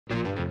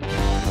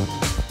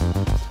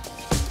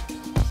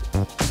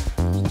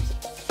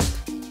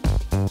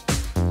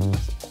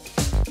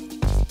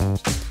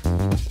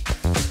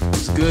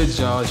good,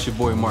 y'all? It's your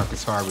boy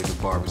Marcus Harvey,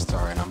 the Barber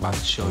Star, and I'm about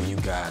to show you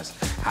guys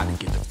how to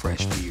get the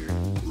fresh beard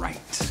right.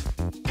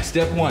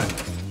 Step one,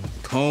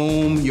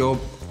 comb your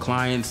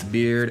client's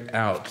beard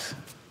out.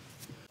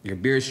 Your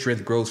beard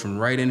strength grows from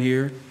right in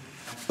here. In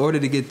order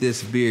to get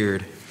this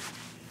beard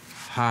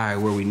high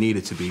where we need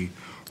it to be,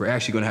 we're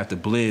actually gonna have to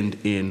blend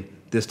in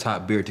this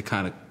top beard to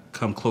kind of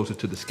come closer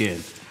to the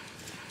skin.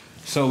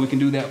 So we can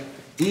do that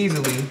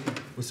easily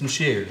with some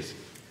shears.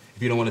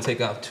 If you don't want to take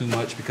out too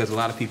much, because a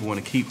lot of people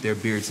want to keep their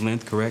beard's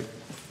length, correct?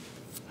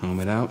 Comb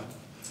it out.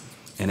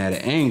 And at an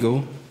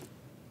angle,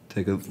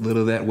 take a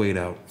little of that weight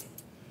out.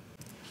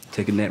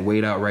 Taking that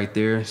weight out right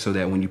there so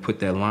that when you put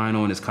that line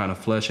on, it's kind of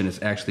flush and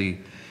it's actually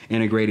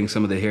integrating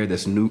some of the hair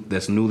that's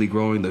newly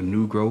growing, the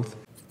new growth.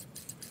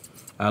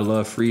 I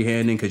love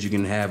freehanding because you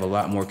can have a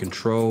lot more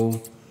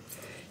control.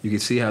 You can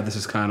see how this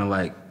is kind of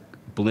like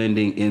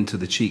blending into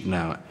the cheek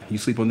now. You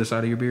sleep on this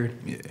side of your beard?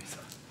 Yeah.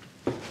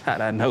 How'd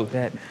I know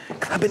that?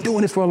 I've been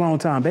doing this for a long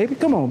time, baby.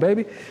 Come on,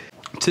 baby.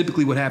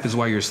 Typically what happens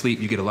while you're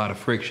asleep, you get a lot of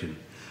friction.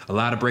 A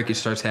lot of breakage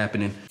starts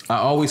happening. I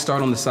always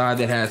start on the side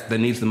that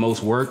needs the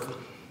most work.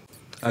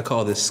 I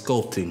call this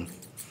sculpting.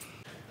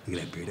 Look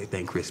at that beard, that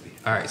thing crispy.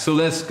 All right, so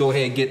let's go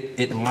ahead and get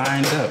it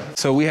lined up.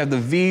 So we have the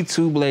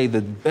V2 blade,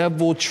 the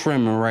bevel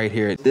trimmer right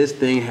here. This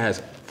thing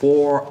has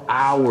 4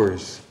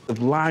 hours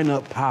of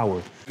line-up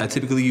power. I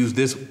typically use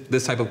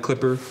this type of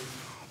clipper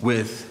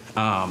with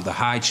the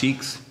high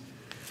cheeks.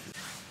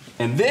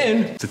 And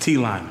then it's a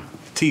T-line,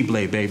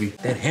 T-blade, baby.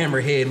 That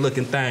hammerhead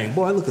looking thing.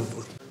 Boy, look at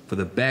for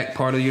the back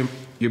part of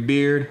your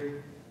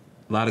beard,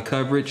 a lot of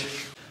coverage.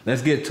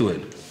 Let's get to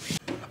it.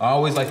 I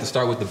always like to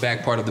start with the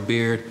back part of the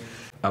beard.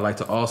 I like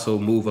to also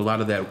move a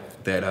lot of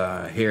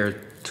that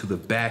hair to the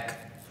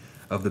back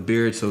of the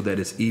beard so that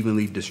it's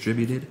evenly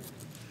distributed.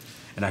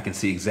 And I can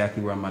see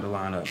exactly where I'm about to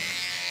line up.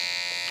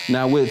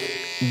 Now with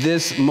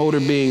this motor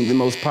being the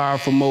most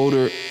powerful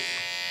motor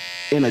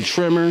in a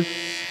trimmer,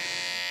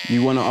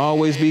 you want to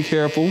always be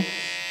careful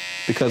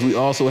because we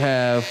also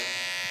have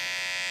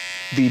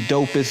the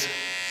dopest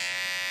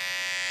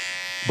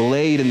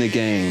blade in the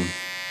game.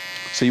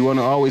 So you want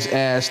to always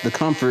ask the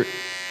comfort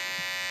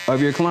of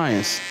your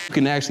clients. You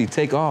can actually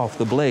take off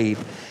the blade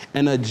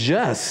and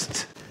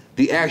adjust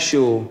the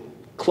actual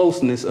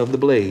closeness of the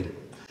blade.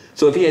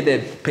 So if he had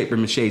that paper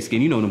mache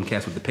skin, you know them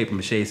cats with the paper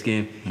mache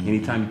skin,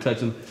 anytime you touch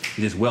them,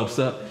 it just whelps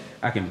up.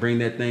 I can bring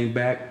that thing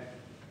back.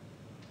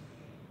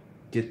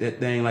 Get that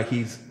thing like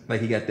he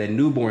got that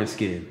newborn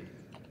skin.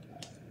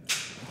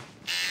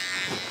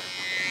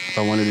 If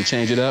I wanted to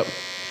change it up.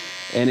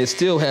 And it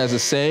still has the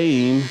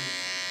same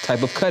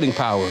type of cutting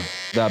power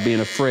without being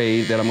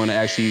afraid that I'm gonna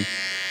actually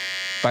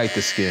bite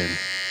the skin.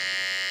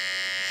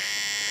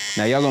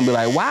 Now y'all gonna be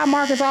like, why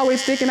Marcus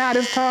always sticking out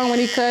his tongue when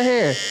he cut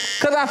hair?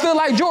 Cause I feel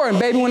like Jordan,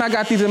 baby, when I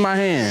got these in my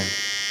hand.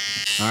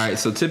 All right,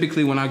 so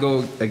typically when I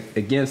go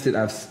against it,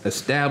 I've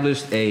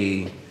established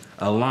a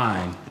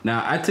line.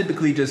 Now, I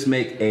typically just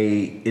make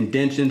a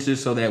indentation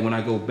just so that when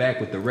I go back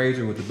with the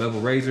razor, with the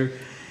bevel razor,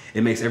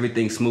 it makes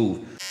everything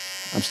smooth.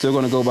 I'm still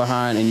gonna go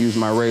behind and use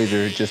my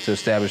razor just to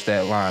establish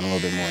that line a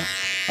little bit more.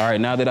 All right,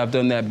 now that I've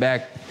done that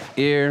back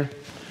ear,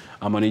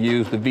 I'm gonna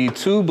use the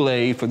V2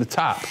 blade for the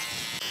top.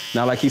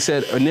 Now, like he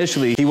said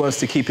initially, he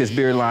wants to keep his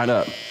beard line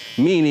up,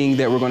 meaning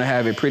that we're gonna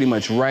have it pretty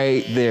much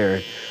right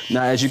there.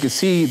 Now, as you can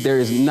see, there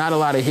is not a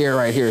lot of hair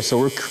right here, so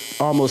we're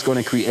almost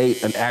gonna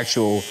create an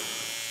actual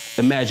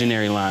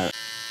imaginary line.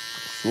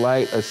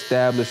 Slight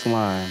established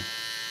line.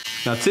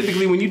 Now,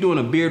 typically when you're doing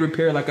a beard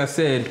repair, like I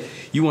said,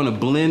 you want to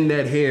blend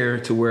that hair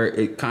to where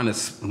it kind of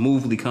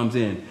smoothly comes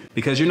in,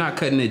 because you're not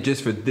cutting it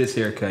just for this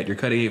haircut. You're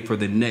cutting it for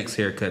the next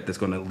haircut that's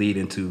going to lead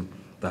into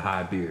the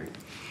high beard.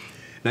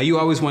 Now, you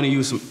always want to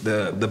use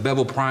the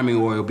bevel priming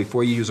oil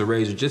before you use a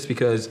razor, just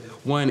because,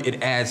 one,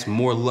 it adds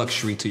more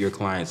luxury to your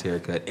client's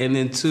haircut, and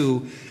then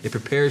two, it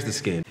prepares the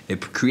skin.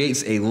 It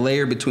creates a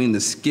layer between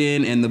the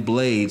skin and the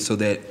blade so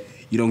that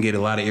you don't get a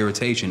lot of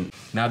irritation.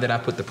 Now that I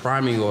put the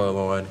priming oil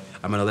on,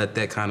 I'm gonna let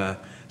that kind of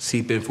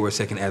seep in for a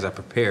second as I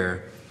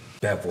prepare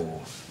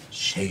bevel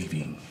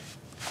shaving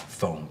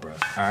foam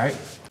brush, all right?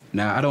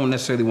 Now, I don't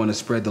necessarily want to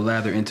spread the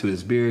lather into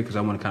his beard because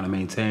I want to kind of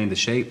maintain the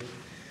shape.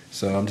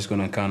 So I'm just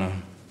gonna kind of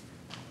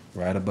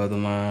right above the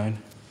line,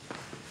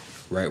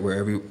 right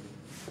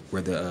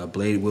where the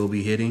blade will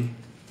be hitting.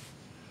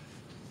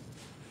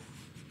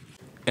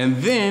 And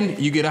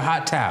then you get a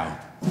hot towel.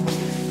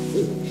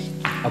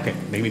 Okay,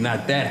 maybe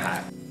not that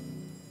hot.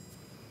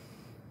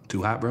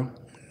 Too hot, bro?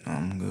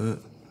 I'm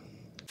good.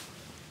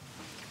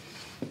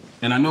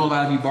 And I know a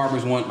lot of you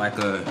barbers want like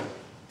an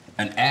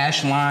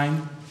ash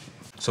line.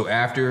 So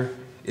after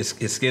its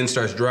skin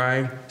starts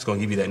drying, it's gonna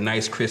give you that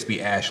nice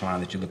crispy ash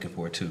line that you're looking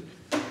for too.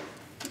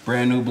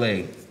 Brand new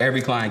blade.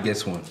 Every client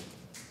gets one.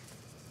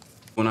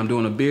 When I'm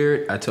doing a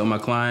beard, I tell my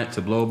client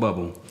to blow a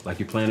bubble, like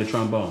you're playing a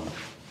trombone.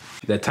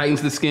 That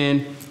tightens the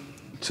skin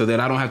so that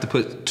I don't have to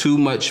put too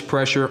much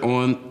pressure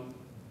on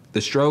the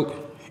stroke,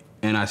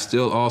 and I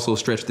still also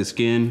stretch the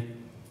skin.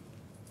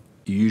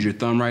 You use your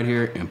thumb right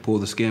here and pull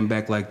the skin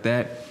back like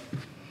that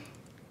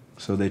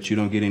so that you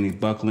don't get any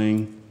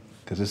buckling,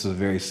 because this is a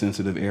very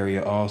sensitive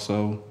area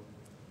also.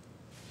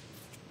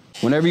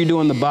 Whenever you're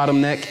doing the bottom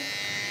neck,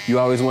 you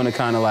always want to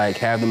kind of like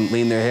have them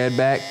lean their head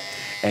back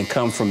and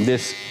come from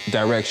this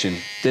direction.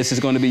 This is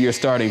going to be your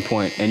starting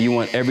point, and you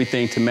want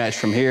everything to match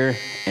from here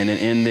and then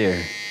in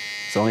there.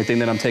 It's the only thing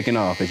that I'm taking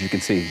off, as you can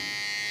see.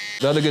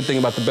 The other good thing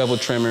about the bevel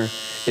trimmer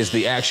is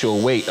the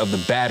actual weight of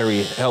the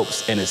battery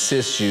helps and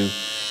assists you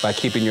by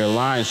keeping your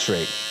line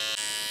straight.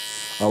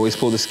 Always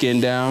pull the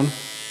skin down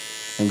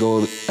and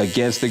go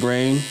against the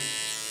grain.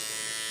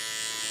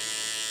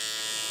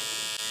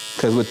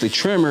 Because with the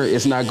trimmer,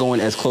 it's not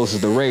going as close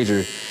as the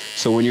razor.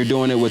 So when you're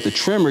doing it with the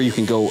trimmer, you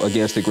can go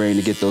against the grain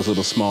to get those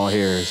little small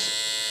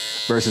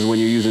hairs. Versus when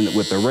you're using it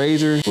with the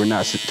razor, we're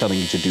not telling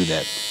you to do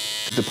that.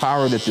 The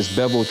power that this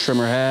bevel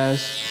trimmer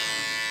has,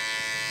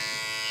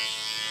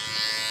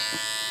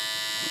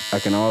 I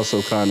can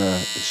also kind of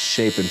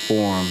shape and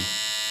form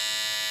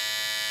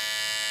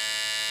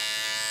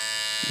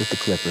with the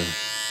clipper.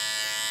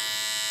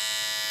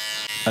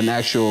 An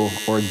actual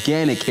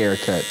organic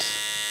haircut.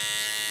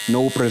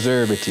 No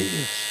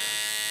preservatives.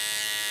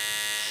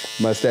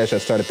 Mustache, I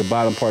start at the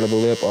bottom part of the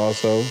lip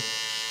also.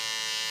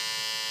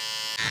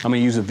 I'm gonna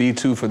use a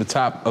V2 for the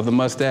top of the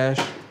mustache.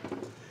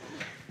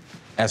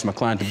 Ask my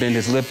client to bend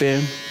his lip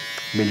in.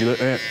 Bend your lip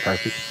in,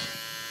 perfect.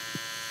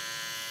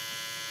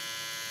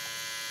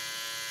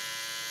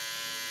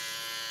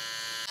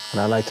 And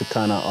I like to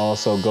kind of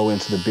also go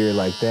into the beard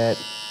like that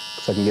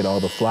so I can get all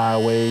the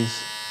flyaways.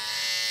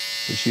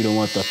 But you don't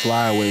want the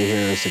flyaway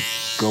hairs to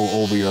go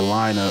over your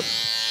lineup.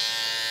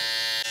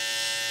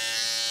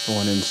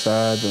 Going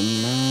inside the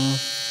mouth.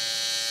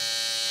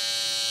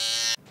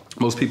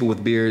 Most people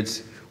with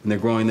beards, when they're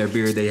growing their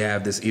beard, they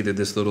have either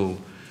this little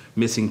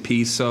missing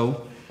piece.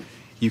 So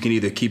you can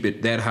either keep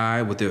it that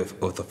high with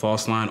the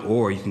false line,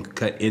 or you can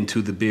cut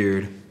into the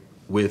beard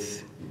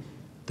with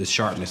the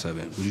sharpness of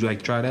it. Would you like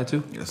to try that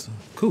too? Yes, sir.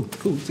 Cool,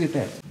 let's get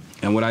that.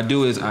 And what I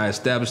do is I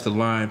establish the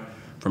line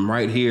from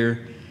right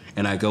here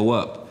and I go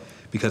up,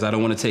 because I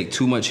don't want to take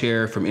too much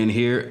hair from in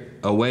here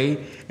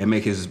away and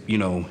make his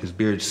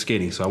beard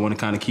skinny. So I want to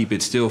kind of keep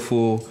it still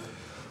full,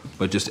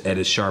 but just at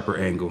a sharper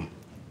angle.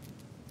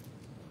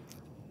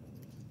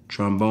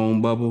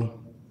 Trombone bubble.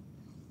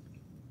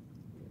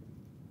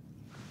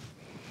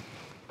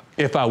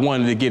 If I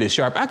wanted to get it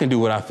sharp, I can do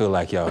what I feel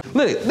like, y'all.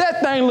 Look,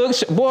 that thing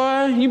looks,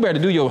 boy, you better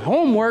do your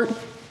homework.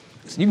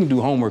 You can do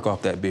homework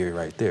off that beard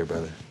right there,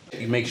 brother.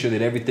 You make sure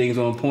that everything's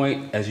on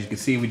point. As you can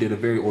see, we did a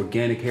very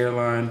organic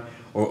hairline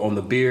or on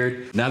the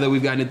beard. Now that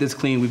we've gotten it this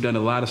clean, we've done a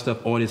lot of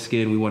stuff on his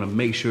skin. We want to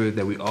make sure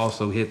that we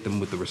also hit them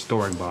with the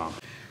restoring balm.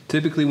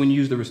 Typically, when you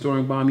use the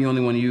restoring balm, you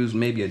only want to use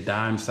maybe a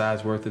dime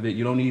size worth of it.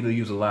 You don't need to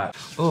use a lot.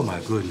 Oh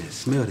my goodness,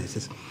 smell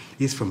this.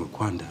 It's from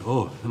Wakanda.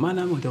 Oh,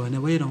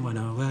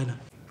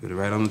 put it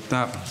right on the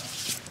top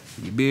of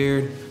your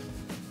beard.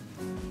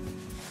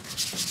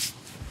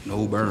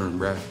 No burn,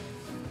 bruh.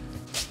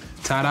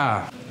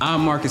 Ta-da.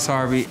 I'm Marcus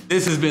Harvey.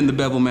 This has been the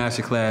Bevel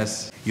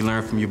Masterclass. You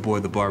learn from your boy,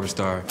 the Barber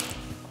Star.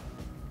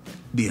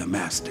 Be a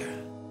master.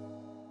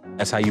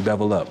 That's how you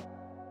bevel up.